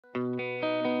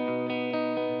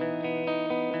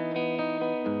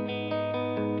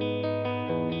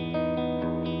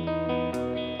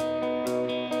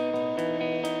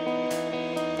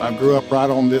I grew up right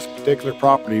on this particular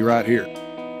property right here.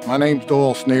 My name's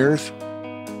Schniers.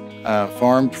 I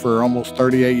farmed for almost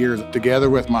 38 years together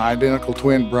with my identical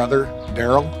twin brother,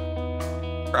 Daryl.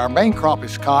 Our main crop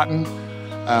is cotton.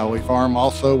 We farm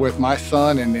also with my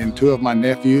son and two of my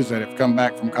nephews that have come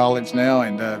back from college now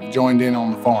and joined in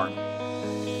on the farm.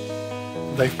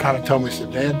 They've kind of told me,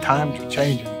 said, Dad, times are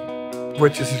changing,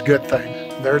 which is a good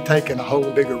thing. They're taking a whole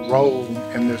bigger role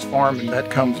in this farm, and that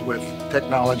comes with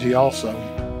technology also.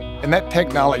 And that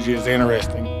technology is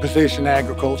interesting. Precision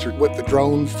agriculture with the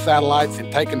drones, satellites,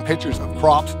 and taking pictures of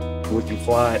crops. We can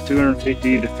fly at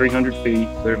 250 to 300 feet,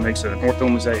 where it makes an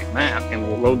orthomosaic map, and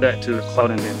we'll load that to the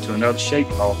cloud and then to another shape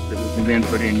file that we can then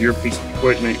put in your piece of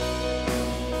equipment.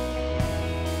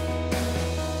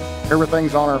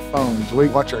 Everything's on our phones. We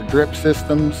watch our drip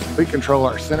systems. We control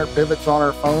our center pivots on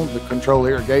our phones. We control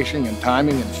irrigation and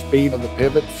timing and speed of the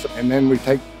pivots. And then we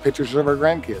take pictures of our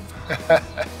grandkids.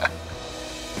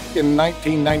 In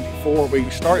 1994, we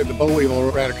started the boll weevil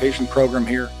eradication program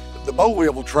here. The boll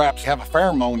weevil traps have a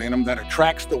pheromone in them that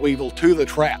attracts the weevil to the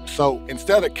trap. So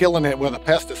instead of killing it with a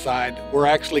pesticide, we're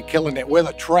actually killing it with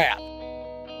a trap.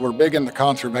 We're big into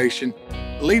conservation,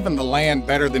 leaving the land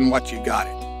better than what you got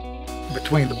it.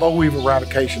 Between the boll weevil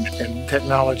eradication and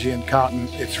technology and cotton,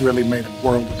 it's really made a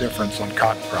world of difference on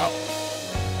cotton crop.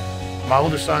 My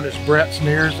oldest son is Brett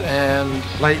Schniers, and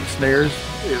Leighton Schniers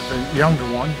is the younger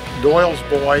one. Doyle's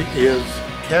boy is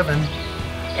Kevin,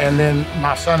 and then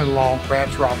my son-in-law,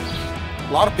 Rance Roberts.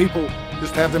 A lot of people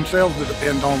just have themselves to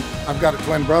depend on. I've got a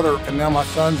twin brother, and now my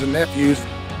sons and nephews.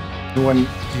 When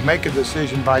you make a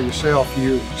decision by yourself,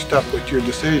 you're stuck with your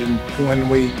decision. When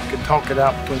we can talk it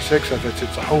out between six of us,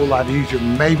 it's a whole lot easier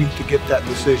maybe to get that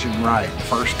decision right the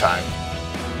first time.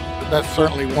 That's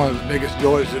certainly one of the biggest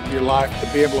joys of your life,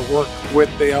 to be able to work with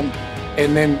them,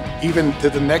 and then even to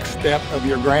the next step of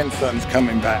your grandsons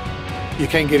coming back. You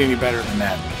can't get any better than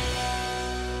that.